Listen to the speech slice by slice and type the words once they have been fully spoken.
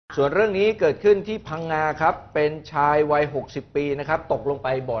ส่วนเรื่องนี้เกิดขึ้นที่พังงาครับเป็นชายวัย60 ปีนะครับตกลงไป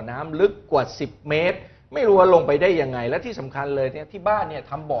บ่อน้ำลึกกว่า10 เมตรไม่รู้ว่าลงไปได้ยังไงและที่สำคัญเลยเนี่ยที่บ้านเนี่ย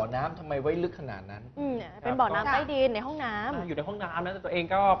ทำบ่อน้ำทำไมไว้ลึกขนาดนั้นเป็นบ่อน้ำใต้ดินในห้องน้ำอยู่ในห้องน้ำนะแต่ตัวเอง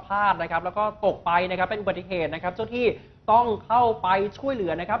ก็พลาดนะครับแล้วก็ตกไปนะครับเป็นอุบัติเหตุนะครับเจ้าที่ต้องเข้าไปช่วยเหลื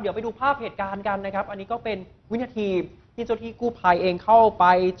อนะครับเดี๋ยวไปดูภาพเหตุการณ์กันนะครับอันนี้ก็เป็นวินาทีที่เจ้าที่กู้ภัยเองเข้าไป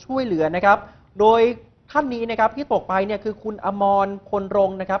ช่วยเหลือนะครับโดยท่านนี้นะครับที่ตกไปเนี่ยคือคุณอมรพลรง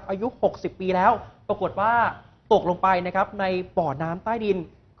ค์นะครับอายุ60 ปีแล้วปรากฏว่าตกลงไปนะครับในบ่อน้ำใต้ดิน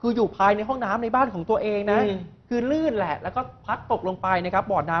คืออยู่ภายในห้องน้ำในบ้านของตัวเองนะคือลื่นแหละแล้วก็พัดตกลงไปนะครับ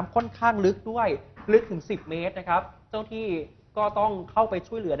บ่อน้ำค่อนข้างลึกด้วยลึกถึง10 เมตรนะครับเจ้าที่ก็ต้องเข้าไป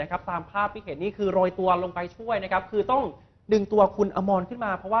ช่วยเหลือนะครับตามภาพที่เห็นนี่คือโรยตัวลงไปช่วยนะครับคือต้องดึงตัวคุณอมรขึ้นม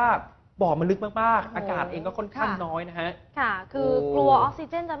าเพราะว่าบ่อมันลึกมากๆอากาศเองก็ค่อนข้างน้อยนะฮะค่ะคือกลัวออกซิ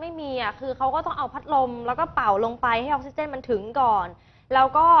เจนจะไม่มีคือเขาก็ต้องเอาพัดลมแล้วก็เป่าลงไปให้ออกซิเจนมันถึงก่อนแล้ว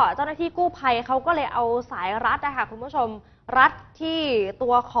ก็เจ้าหน้าที่กู้ภัยเขาก็เลยเอาสายรัดนะคะคุณผู้ชมรัดที่ตั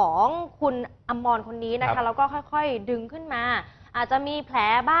วของคุณอมรคนนี้นะคะแล้วก็ค่อยๆดึงขึ้นมาอาจจะมีแผล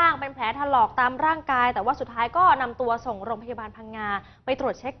บ้างเป็นแผลถลอกตามร่างกายแต่ว่าสุดท้ายก็นำตัวส่งโรงพยาบาลพังงาไปตร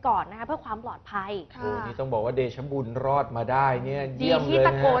วจเช็คก่อนนะคะเพื่อความปลอดภัยนี่ต้องบอกว่าเดชบุญรอดมาได้เนี่ยเยี่ยมเลยนะที่ต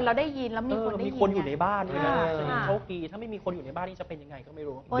ะโกนเราได้ยินแล้วมีคนได้ยินอยู่ในบ้านด้วยนะโชคดีถ้าไม่มีคนอยู่ในบ้านนี่จะเป็นยังไงก็ไม่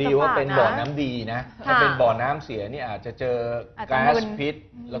รู้ดีว่าเป็นบ่อน้ำดีนะถ้าเป็นบ่อน้ำเสียนี่อาจจะเจอก๊าซพิษ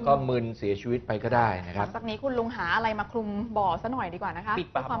แล้วก็มึนเสียชีวิตไปก็ได้นะครับจากนี้คุณลุงหาอะไรมาคลุมบ่อซะหน่อยดีกว่านะคะปิด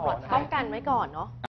ปากบ่อป้องกันไว้ก่อนเนาะ